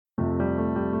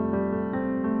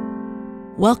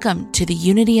Welcome to the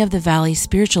Unity of the Valley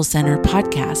Spiritual Center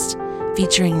podcast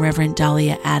featuring Reverend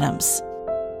Dahlia Adams.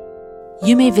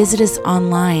 You may visit us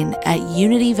online at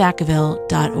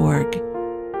unityvacaville.org,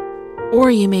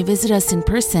 or you may visit us in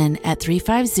person at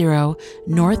 350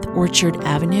 North Orchard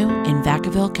Avenue in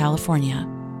Vacaville, California.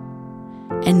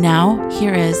 And now,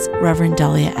 here is Reverend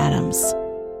Dahlia Adams.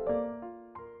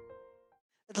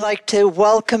 I'd like to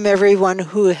welcome everyone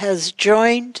who has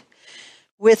joined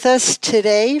with us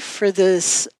today for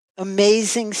this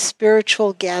amazing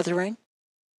spiritual gathering.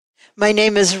 My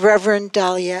name is Reverend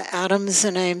Dahlia Adams,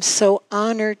 and I am so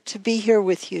honored to be here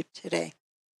with you today.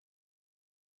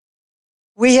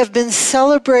 We have been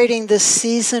celebrating the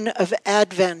season of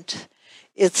Advent.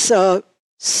 It's a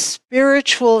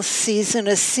spiritual season,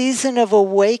 a season of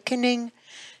awakening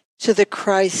to the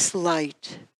Christ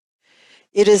light.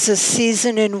 It is a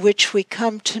season in which we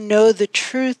come to know the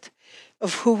truth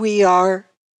of who we are,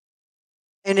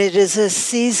 and it is a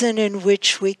season in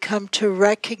which we come to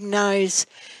recognize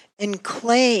and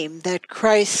claim that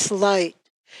Christ's light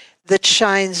that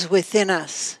shines within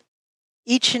us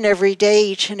each and every day,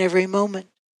 each and every moment.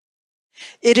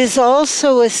 It is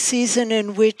also a season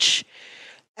in which,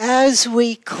 as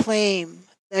we claim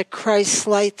that Christ's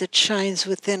light that shines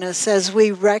within us, as we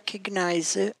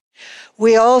recognize it,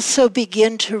 we also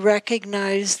begin to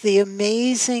recognize the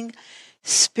amazing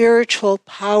spiritual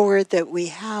power that we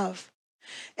have.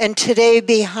 And today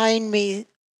behind me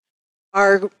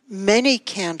are many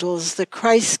candles, the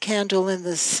Christ candle in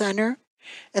the center,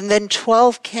 and then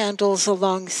 12 candles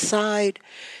alongside.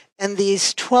 And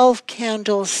these 12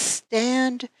 candles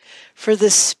stand for the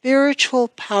spiritual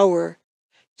power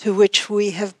to which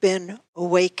we have been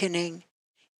awakening,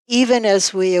 even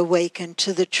as we awaken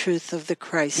to the truth of the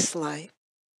Christ light.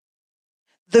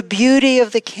 The beauty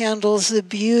of the candles, the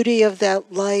beauty of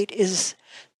that light is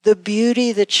the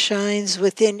beauty that shines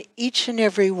within each and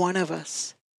every one of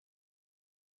us.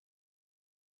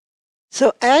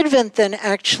 So Advent then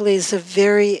actually is a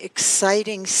very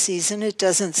exciting season. It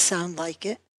doesn't sound like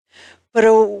it, but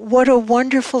what a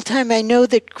wonderful time. I know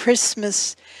that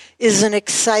Christmas is an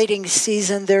exciting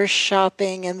season. There's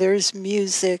shopping and there's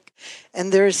music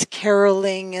and there's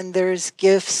caroling and there's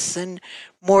gifts and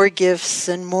more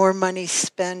money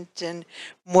spent and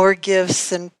more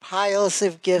gifts and piles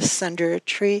of gifts under a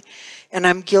tree. And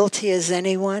I'm guilty as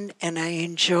anyone, and I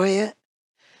enjoy it.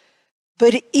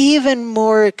 But even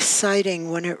more exciting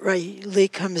when it really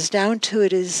comes down to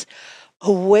it is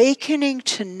awakening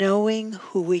to knowing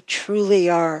who we truly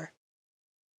are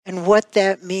and what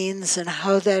that means and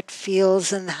how that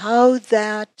feels and how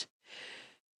that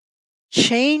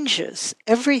changes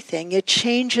everything. It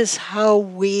changes how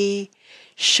we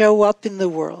show up in the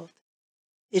world.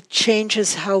 It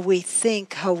changes how we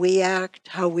think, how we act,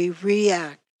 how we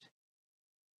react.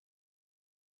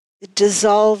 It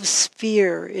dissolves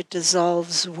fear, it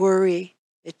dissolves worry,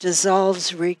 it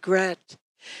dissolves regret,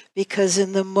 because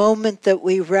in the moment that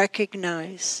we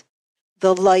recognize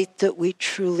the light that we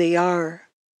truly are,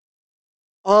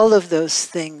 all of those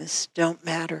things don't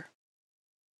matter.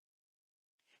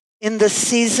 In the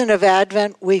season of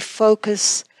Advent, we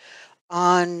focus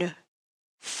on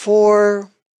 4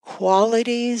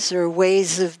 qualities or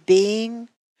ways of being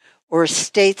or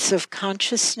states of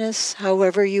consciousness,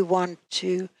 however you want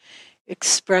to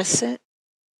express it: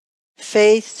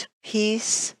 faith,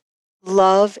 peace,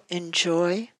 love, and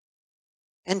joy.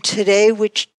 And today,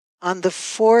 which on the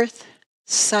 4th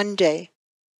Sunday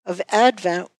of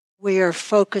Advent, we are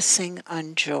focusing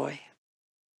on joy.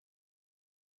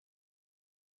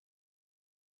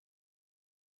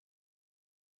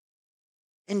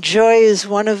 And joy is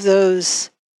one of those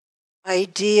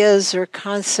ideas or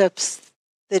concepts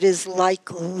that is like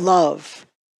love.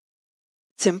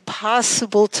 It's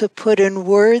impossible to put in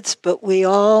words, but we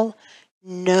all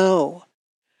know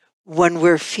when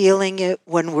we're feeling it,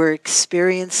 when we're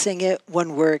experiencing it,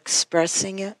 when we're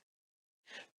expressing it.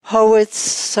 Poets,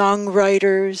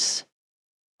 songwriters,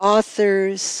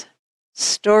 authors,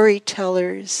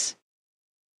 storytellers,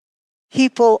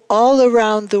 people all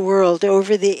around the world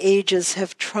over the ages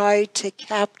have tried to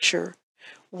capture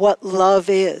what love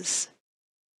is.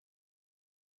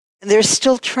 And they're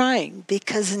still trying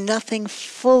because nothing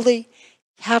fully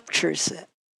captures it.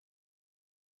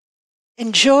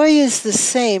 And joy is the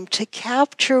same. To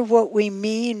capture what we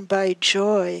mean by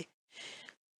joy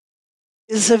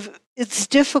it's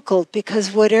difficult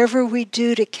because whatever we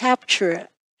do to capture it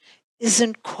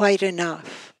isn't quite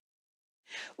enough.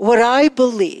 What I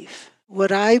believe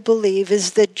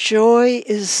is that joy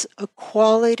is a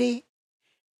quality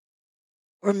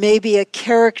or maybe a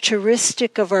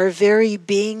characteristic of our very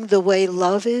being, the way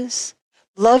love is.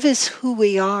 Love is who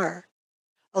we are.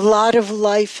 A lot of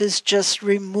life is just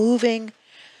removing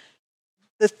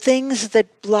the things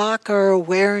that block our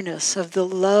awareness of the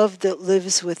love that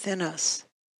lives within us.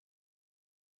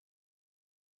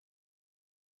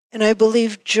 And I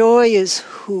believe joy is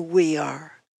who we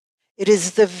are. It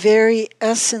is the very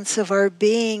essence of our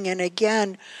being. And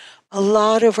again, a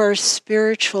lot of our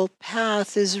spiritual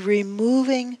path is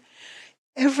removing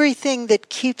everything that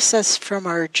keeps us from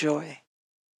our joy,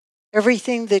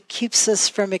 everything that keeps us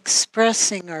from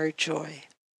expressing our joy.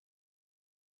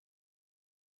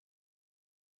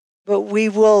 But we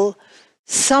will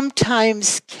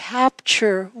sometimes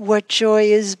capture what joy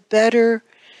is better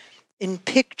in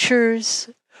pictures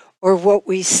or what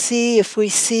we see. If we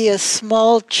see a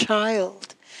small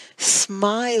child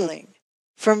smiling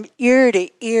from ear to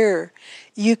ear,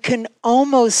 you can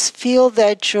almost feel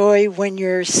that joy when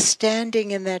you're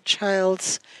standing in that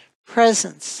child's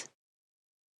presence.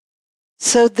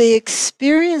 So the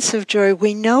experience of joy,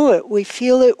 we know it, we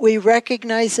feel it, we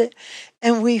recognize it,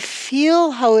 and we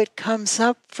feel how it comes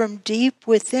up from deep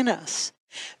within us.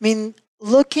 I mean,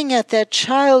 looking at that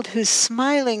child who's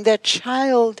smiling, that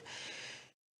child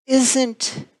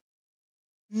isn't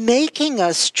making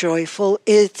us joyful.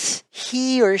 It's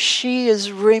he or she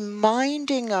is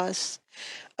reminding us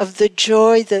of the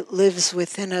joy that lives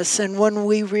within us. And when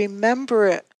we remember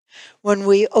it, when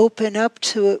we open up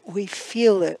to it, we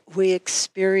feel it. We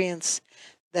experience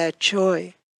that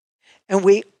joy. And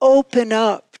we open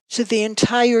up to the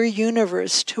entire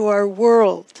universe, to our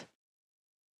world.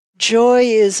 Joy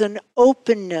is an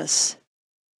openness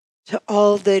to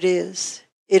all that is.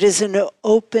 It is an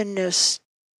openness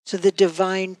to the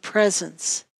divine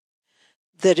presence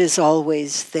that is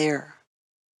always there.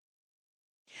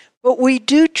 But we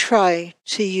do try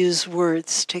to use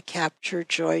words to capture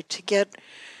joy, to get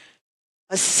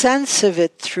a sense of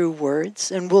it through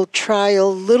words, and we'll try a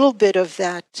little bit of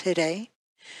that today.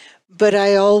 But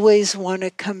I always want to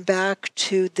come back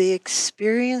to the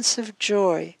experience of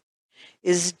joy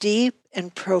is deep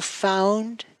and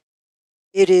profound.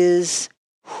 It is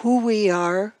who we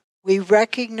are. We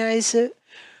recognize it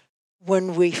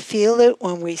when we feel it,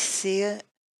 when we see it.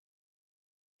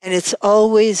 And it's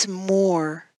always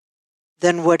more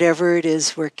than whatever it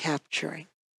is we're capturing.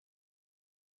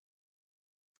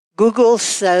 Google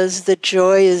says that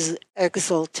joy is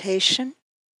exaltation,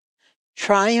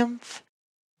 triumph,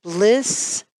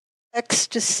 bliss,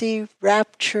 ecstasy,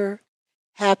 rapture,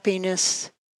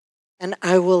 happiness. And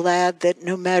I will add that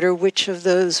no matter which of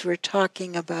those we're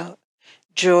talking about,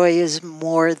 joy is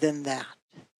more than that.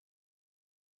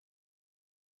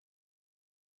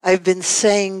 I've been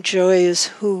saying joy is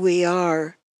who we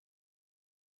are,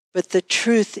 but the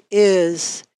truth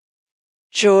is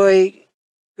joy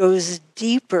goes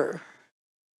deeper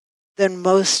than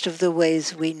most of the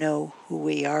ways we know who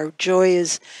we are. Joy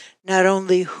is not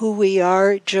only who we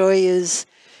are, joy is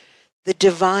the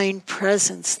divine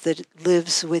presence that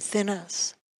lives within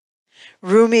us.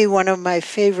 Rumi, one of my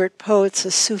favorite poets,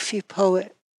 a Sufi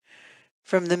poet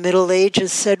from the Middle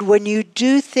Ages, said, when you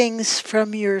do things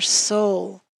from your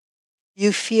soul,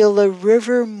 you feel a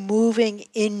river moving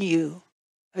in you,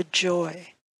 a joy.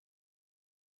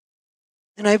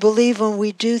 And I believe when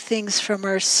we do things from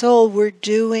our soul, we're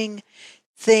doing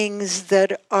things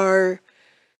that are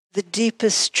the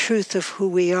deepest truth of who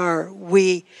we are.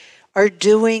 We are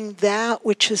doing that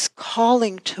which is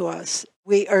calling to us.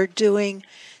 We are doing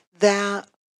that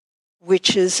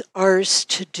which is ours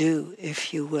to do,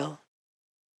 if you will.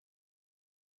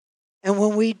 And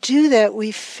when we do that,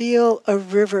 we feel a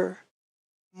river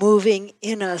moving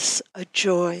in us, a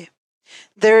joy.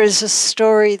 There is a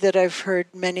story that I've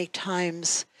heard many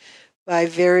times by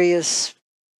various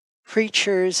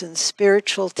preachers and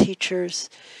spiritual teachers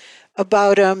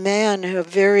about a man, a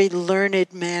very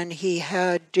learned man. He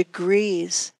had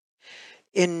degrees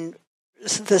in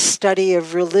the study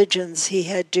of religions. He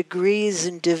had degrees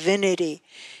in divinity.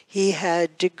 He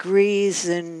had degrees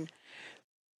in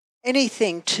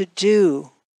anything to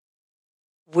do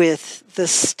with the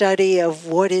study of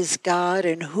what is God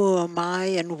and who am I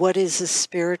and what is a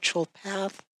spiritual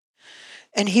path.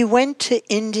 And he went to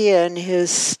India in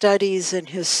his studies and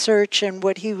his search, and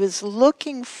what he was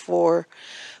looking for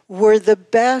were the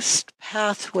best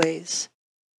pathways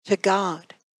to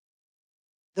God,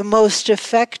 the most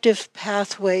effective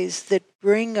pathways that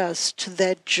bring us to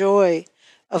that joy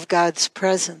of God's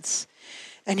presence.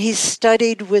 And he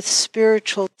studied with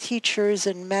spiritual teachers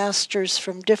and masters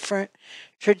from different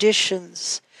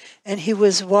traditions. And he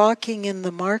was walking in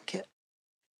the market.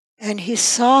 And he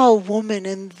saw a woman,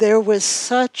 and there was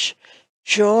such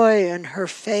joy in her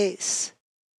face.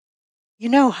 You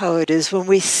know how it is when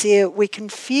we see it, we can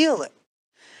feel it.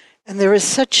 And there was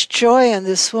such joy on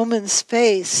this woman's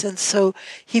face. And so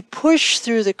he pushed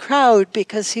through the crowd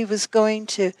because he was going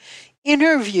to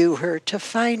interview her to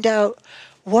find out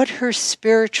what her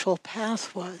spiritual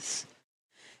path was.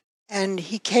 And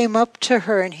he came up to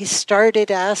her and he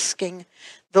started asking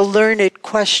the learned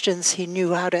questions he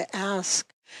knew how to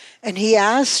ask. And he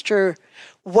asked her,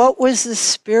 what was the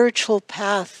spiritual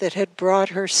path that had brought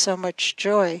her so much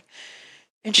joy?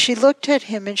 And she looked at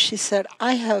him and she said,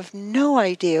 I have no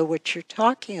idea what you're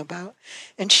talking about.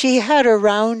 And she had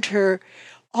around her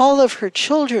all of her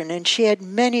children, and she had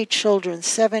many children,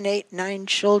 7, 8, 9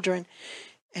 children.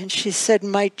 And she said,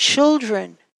 my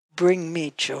children bring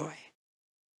me joy.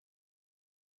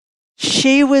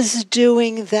 She was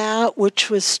doing that which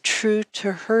was true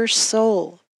to her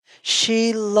soul.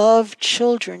 She loved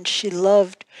children. She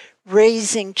loved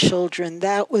raising children.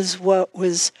 That was what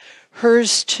was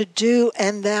hers to do,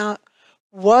 and that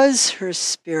was her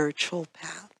spiritual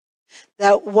path.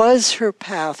 That was her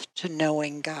path to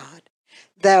knowing God.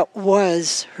 That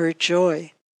was her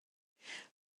joy.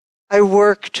 I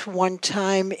worked one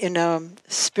time in a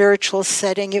spiritual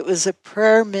setting. It was a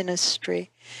prayer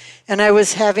ministry. And I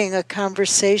was having a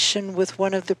conversation with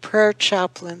one of the prayer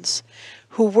chaplains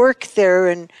who worked there,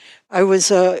 and I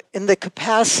was in the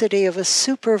capacity of a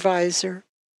supervisor.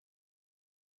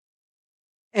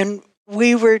 And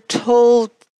we were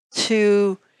told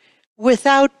to,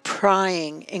 without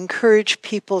prying, encourage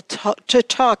people to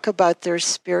talk about their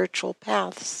spiritual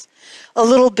paths. A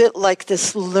little bit like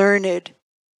this learned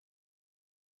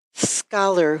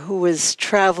scholar who was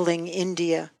traveling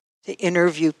India to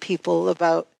interview people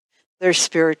about their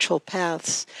spiritual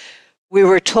paths. We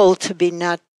were told to be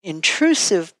not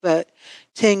intrusive, but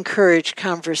to encourage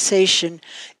conversation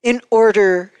in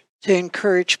order to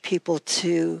encourage people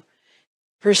to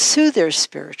pursue their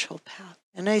spiritual path.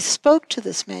 And I spoke to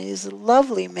this man. He's a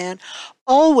lovely man,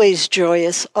 always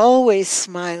joyous, always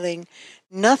smiling.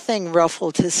 Nothing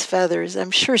ruffled his feathers.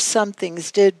 I'm sure some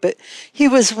things did, but he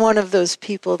was one of those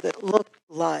people that looked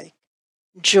like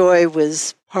joy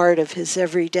was part of his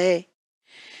everyday.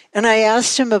 And I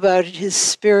asked him about his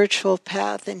spiritual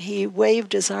path, and he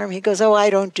waved his arm. He goes, oh, I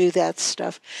don't do that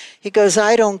stuff. He goes,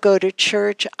 I don't go to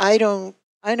church. I don't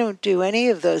do any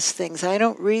of those things. I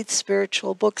don't read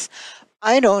spiritual books.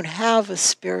 I don't have a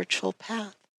spiritual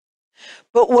path.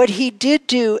 But what he did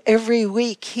do every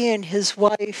week, he and his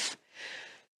wife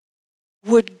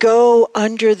would go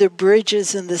under the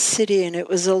bridges in the city, and it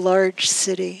was a large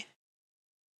city.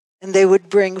 And they would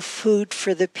bring food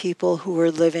for the people who were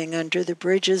living under the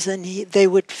bridges, and they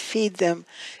would feed them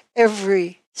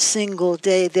every single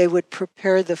day. They would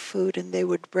prepare the food and they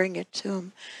would bring it to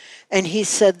him. And he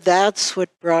said that's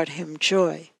what brought him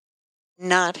joy,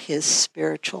 not his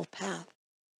spiritual path.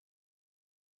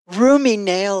 Rumi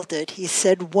nailed it. He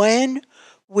said, when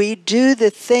we do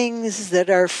the things that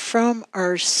are from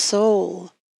our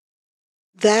soul,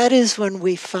 that is when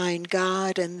we find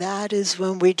God, and that is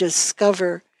when we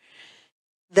discover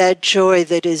that joy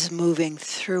that is moving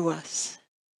through us.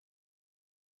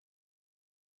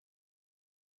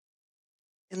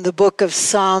 In the book of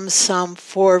Psalms, Psalm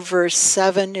 4, verse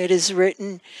 7, it is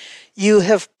written, you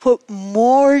have put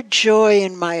more joy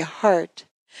in my heart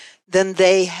than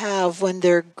they have when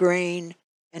their grain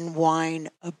and wine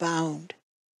abound.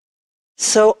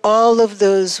 So all of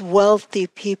those wealthy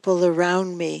people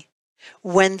around me,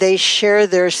 when they share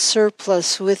their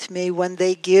surplus with me, when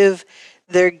they give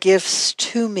their gifts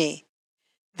to me,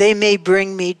 they may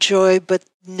bring me joy, but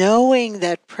knowing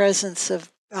that presence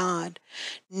of God,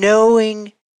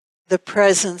 knowing the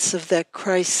presence of that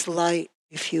Christ light,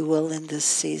 if you will, in this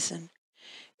season,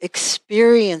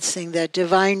 experiencing that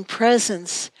divine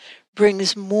presence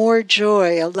brings more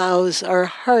joy, allows our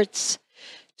hearts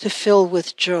to fill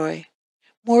with joy,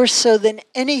 more so than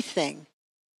anything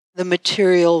the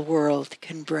material world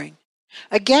can bring.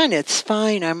 Again, it's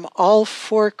fine. I'm all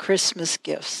for Christmas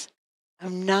gifts.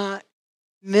 I'm not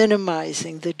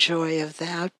minimizing the joy of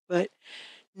that, but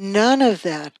none of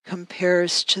that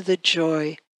compares to the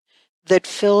joy that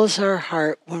fills our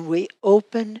heart when we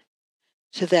open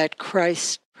to that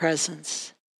Christ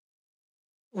presence,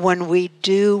 when we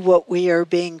do what we are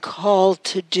being called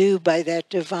to do by that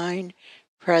divine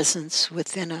presence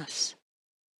within us.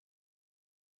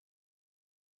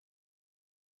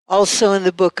 Also in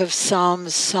the book of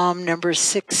Psalms, Psalm number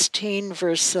 16,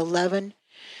 verse 11,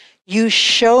 you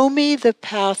show me the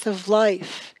path of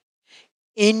life.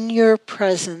 In your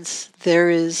presence there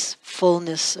is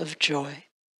fullness of joy.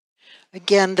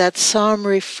 Again, that psalm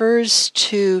refers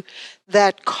to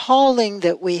that calling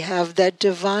that we have, that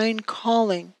divine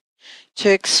calling to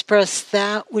express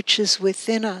that which is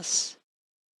within us.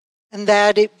 and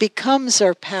that it becomes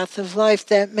our path of life.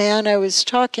 That man I was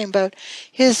talking about,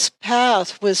 his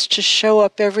path was to show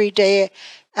up every day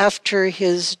after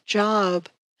his job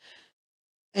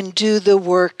and do the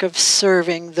work of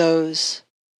serving those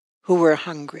who were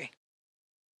hungry.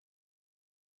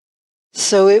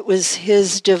 So it was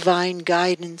his divine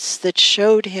guidance that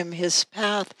showed him his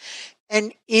path.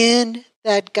 And in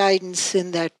that guidance,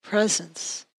 in that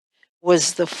presence,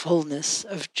 was the fullness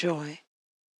of joy.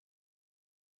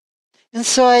 And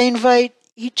so I invite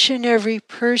each and every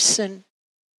person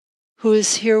who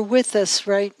is here with us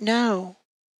right now,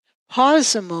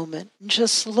 pause a moment and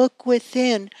just look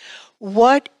within.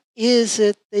 What is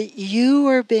it that you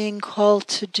are being called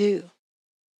to do?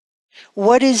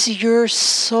 What is your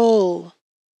soul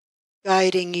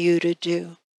guiding you to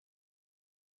do?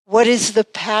 What is the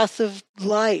path of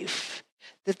life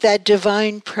that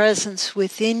divine presence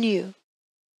within you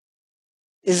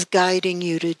is guiding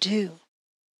you to do?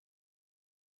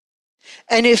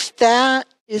 And if that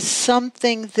is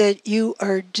something that you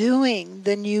are doing,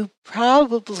 then you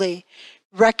probably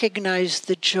recognize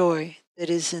the joy that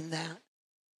is in that.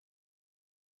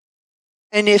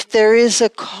 And if there is a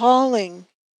calling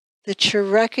that you're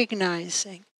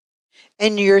recognizing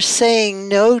and you're saying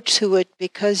no to it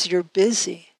because you're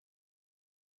busy,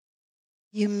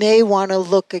 you may want to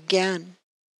look again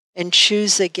and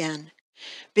choose again,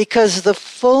 because the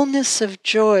fullness of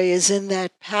joy is in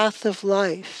that path of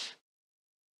life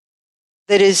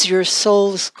that is your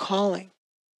soul's calling,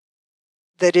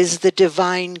 that is the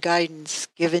divine guidance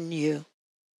given you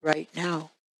right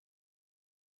now.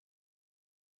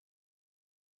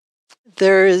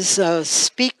 There is a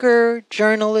speaker,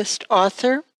 journalist,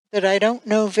 author that I don't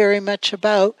know very much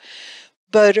about,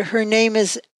 but her name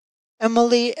is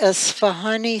Emily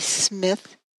Esfahani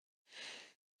Smith.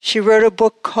 She wrote a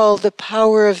book called The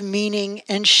Power of Meaning,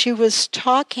 and she was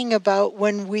talking about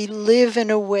when we live in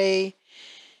a way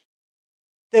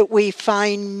that we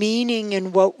find meaning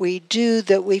in what we do,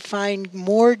 that we find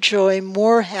more joy,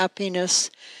 more happiness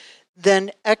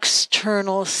than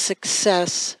external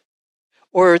success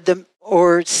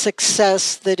or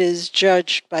success that is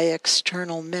judged by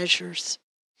external measures.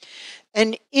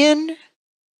 And in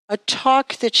a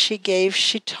talk that she gave,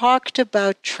 she talked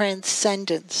about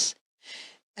transcendence.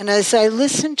 And as I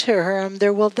listened to her, I'm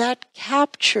there, well, that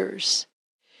captures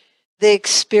the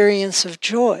experience of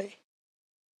joy.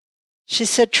 She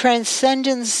said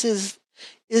transcendence is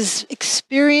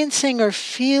experiencing or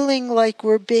feeling like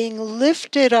we're being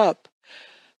lifted up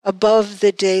above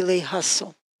the daily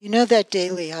hustle. You know that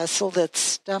daily hustle, that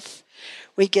stuff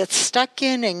we get stuck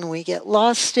in and we get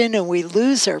lost in and we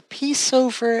lose our peace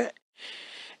over it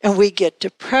and we get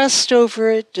depressed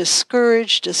over it,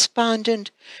 discouraged,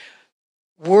 despondent,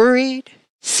 worried,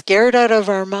 scared out of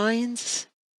our minds,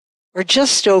 or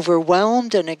just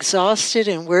overwhelmed and exhausted,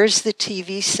 and where's the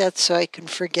TV set so I can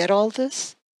forget all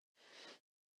this?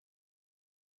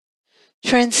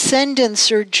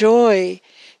 Transcendence or joy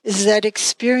is that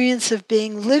experience of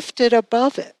being lifted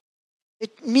above it.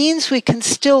 It means we can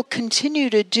still continue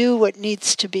to do what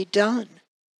needs to be done.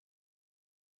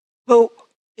 But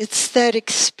it's that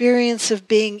experience of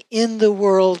being in the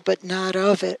world but not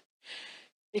of it,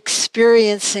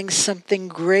 experiencing something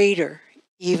greater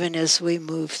even as we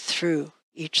move through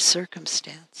each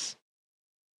circumstance.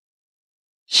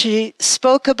 She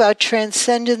spoke about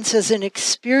transcendence as an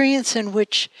experience in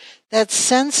which that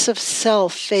sense of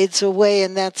self fades away,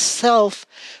 and that self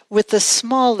with the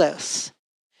small s.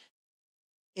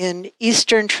 In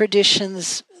Eastern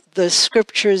traditions, the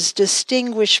scriptures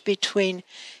distinguish between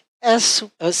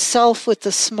self with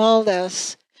the small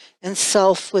s and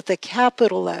self with a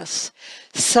capital S.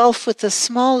 Self with a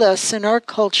small s in our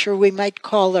culture we might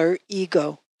call our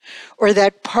ego, or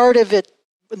that part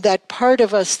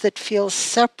of us that feels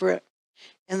separate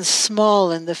and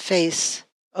small in the face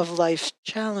of life's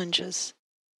challenges.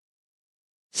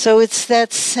 So it's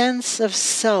that sense of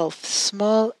self,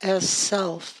 small s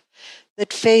self,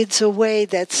 that fades away.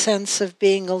 That sense of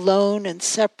being alone and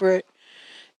separate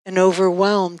and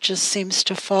overwhelmed just seems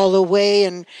to fall away,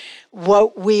 and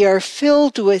what we are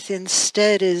filled with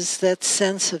instead is that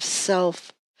sense of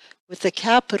self with a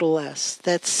capital S,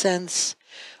 that sense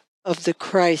of the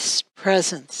Christ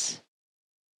presence.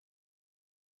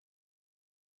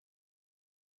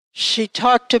 She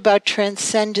talked about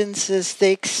transcendence as the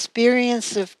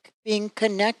experience of being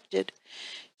connected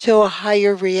to a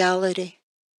higher reality.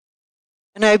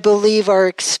 And I believe our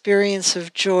experience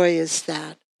of joy is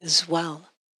that as well.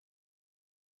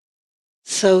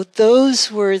 So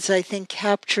those words, I think,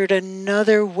 captured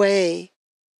another way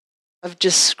of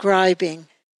describing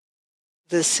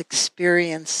this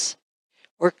experience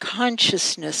or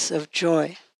consciousness of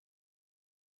joy.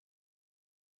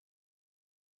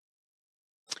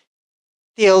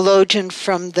 theologian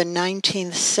from the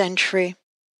 19th century,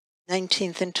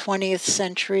 19th and 20th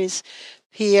centuries,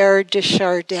 Pierre de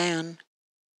Chardin.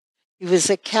 He was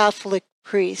a Catholic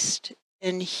priest,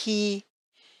 and he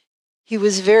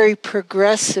was very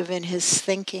progressive in his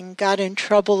thinking, got in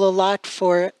trouble a lot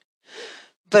for it,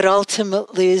 but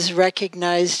ultimately is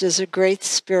recognized as a great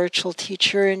spiritual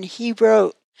teacher. And he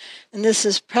wrote, and this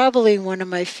is probably one of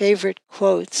my favorite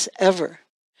quotes ever,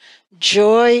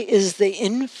 "Joy is the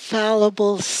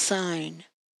infallible sign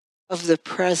of the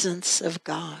presence of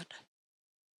God."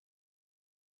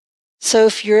 So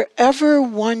if you're ever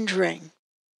wondering,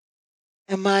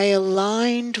 am I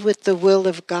aligned with the will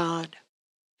of God?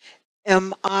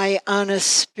 Am I on a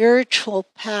spiritual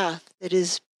path that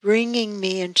is bringing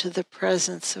me into the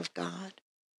presence of God?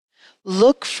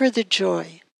 Look for the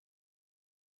joy,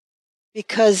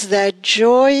 because that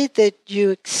joy that you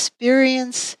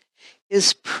experience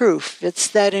is proof. It's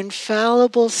that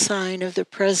infallible sign of the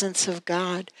presence of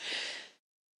God.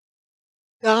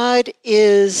 God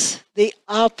is the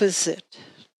opposite,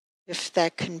 if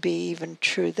that can be even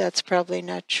true. That's probably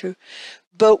not true.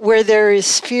 But where there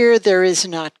is fear, there is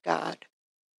not God.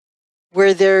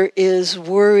 Where there is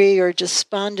worry or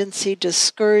despondency,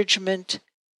 discouragement,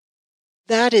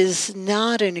 that is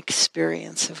not an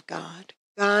experience of God.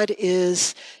 God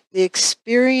is the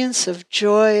experience of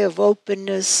joy, of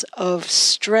openness, of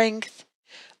strength,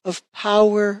 of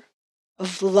power,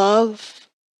 of love,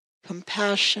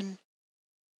 compassion.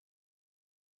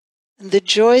 And the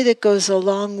joy that goes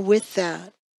along with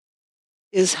that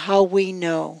is how we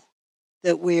know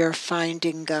that we are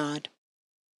finding God.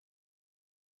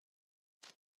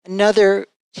 Another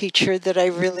teacher that I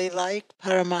really like,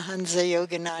 Paramahansa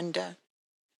Yogananda,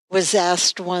 was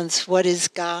asked once, "What is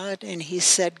God?" And he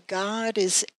said, "God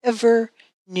is ever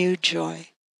new joy."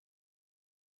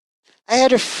 I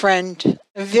had a friend,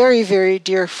 a very, very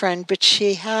dear friend, but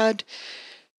she had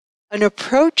an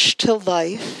approach to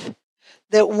life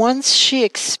that once she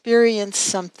experienced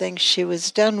something, she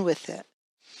was done with it.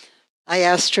 I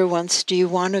asked her once, "Do you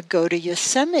want to go to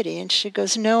Yosemite?" And she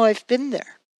goes, "No, I've been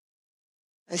there."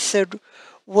 I said,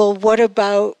 "Well, what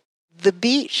about the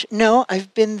beach?" "No,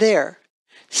 I've been there."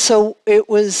 So it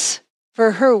was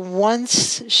for her,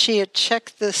 once she had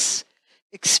checked this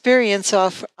experience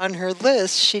off on her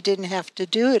list, she didn't have to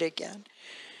do it again.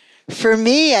 For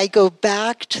me, I go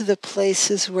back to the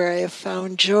places where I have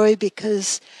found joy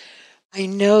because I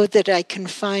know that I can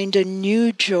find a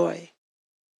new joy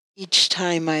each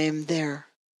time I am there.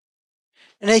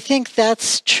 And I think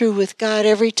that's true with God.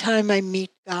 Every time I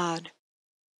meet God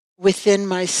within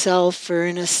myself or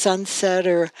in a sunset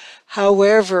or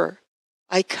however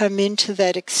I come into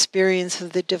that experience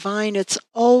of the divine, it's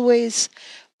always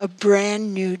a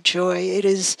brand new joy. It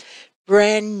is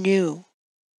brand new.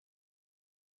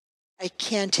 I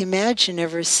can't imagine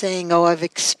ever saying, "Oh, I've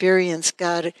experienced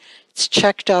God. It's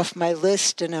checked off my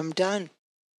list and I'm done."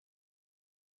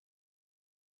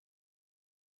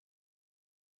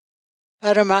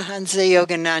 Paramahansa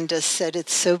Yogananda said it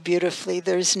so beautifully,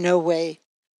 "There's no way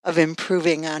of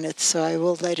improving on it, so I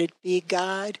will let it be.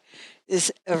 God is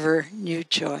ever new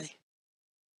joy."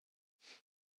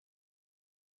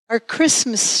 Our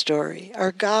Christmas story,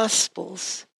 our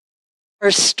Gospels, are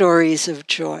stories of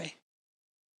joy.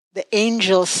 The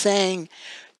angel sang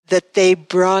that they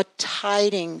brought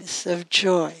tidings of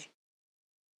joy,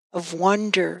 of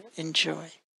wonder and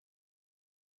joy.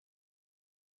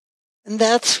 And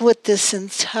that's what this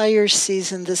entire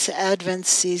season, this Advent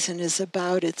season, is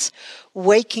about. It's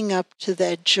waking up to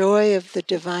that joy of the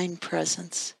divine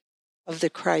presence, of the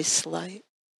Christ light.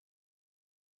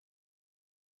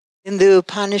 In the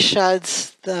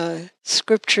Upanishads, the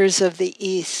scriptures of the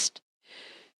East,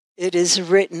 it is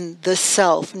written, the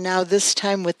self, now this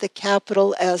time with the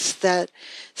capital S, that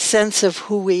sense of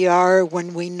who we are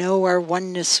when we know our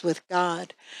oneness with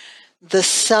God. The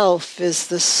self is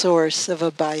the source of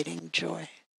abiding joy.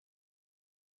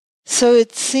 So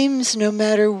it seems no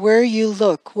matter where you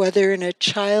look, whether in a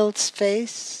child's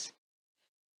face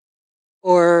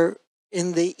or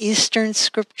in the Eastern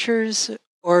scriptures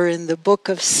or in the book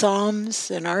of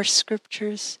Psalms and our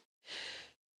scriptures,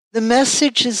 the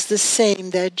message is the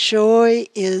same, that joy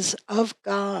is of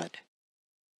God.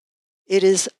 It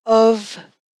is of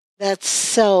that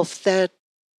self, that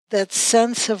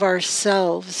sense of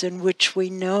ourselves in which we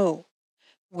know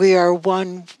we are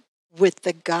one with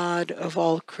the God of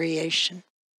all creation.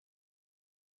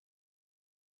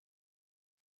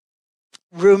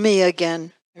 Rumi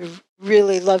again, I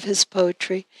really love his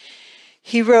poetry.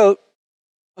 He wrote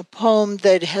a poem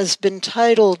that has been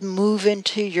titled "Move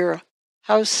into Your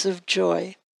House of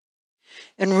Joy."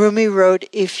 And Rumi wrote,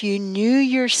 "If you knew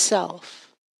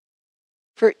yourself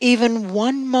for even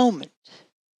one moment,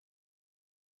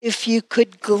 if you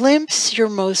could glimpse your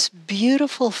most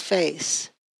beautiful face,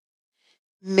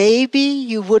 maybe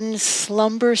you wouldn't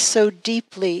slumber so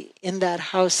deeply in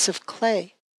that house of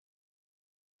clay.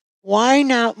 Why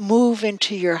not move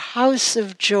into your house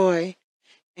of joy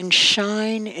and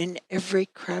shine in every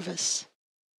crevice?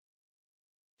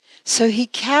 So he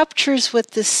captures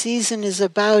what the season is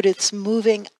about. It's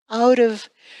moving out of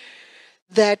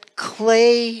that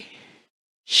clay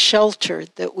shelter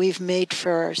that we've made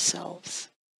for ourselves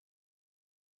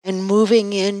and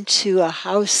moving into a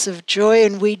house of joy.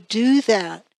 And we do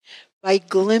that by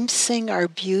glimpsing our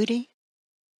beauty,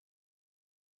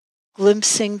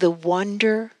 glimpsing the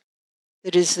wonder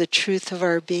that is the truth of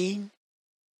our being.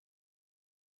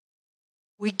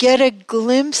 We get a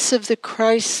glimpse of the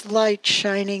Christ light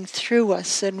shining through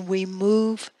us, and we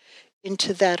move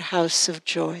into that house of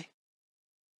joy.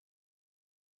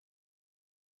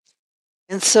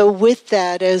 And so with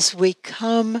that, as we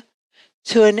come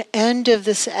to an end of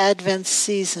this Advent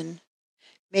season,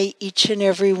 may each and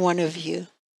every one of you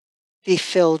be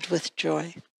filled with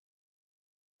joy.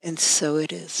 And so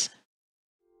it is.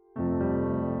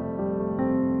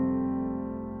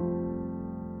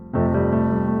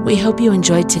 We hope you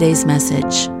enjoyed today's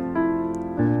message.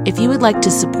 If you would like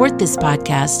to support this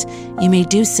podcast, you may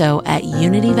do so at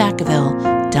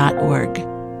unityvacaville.org.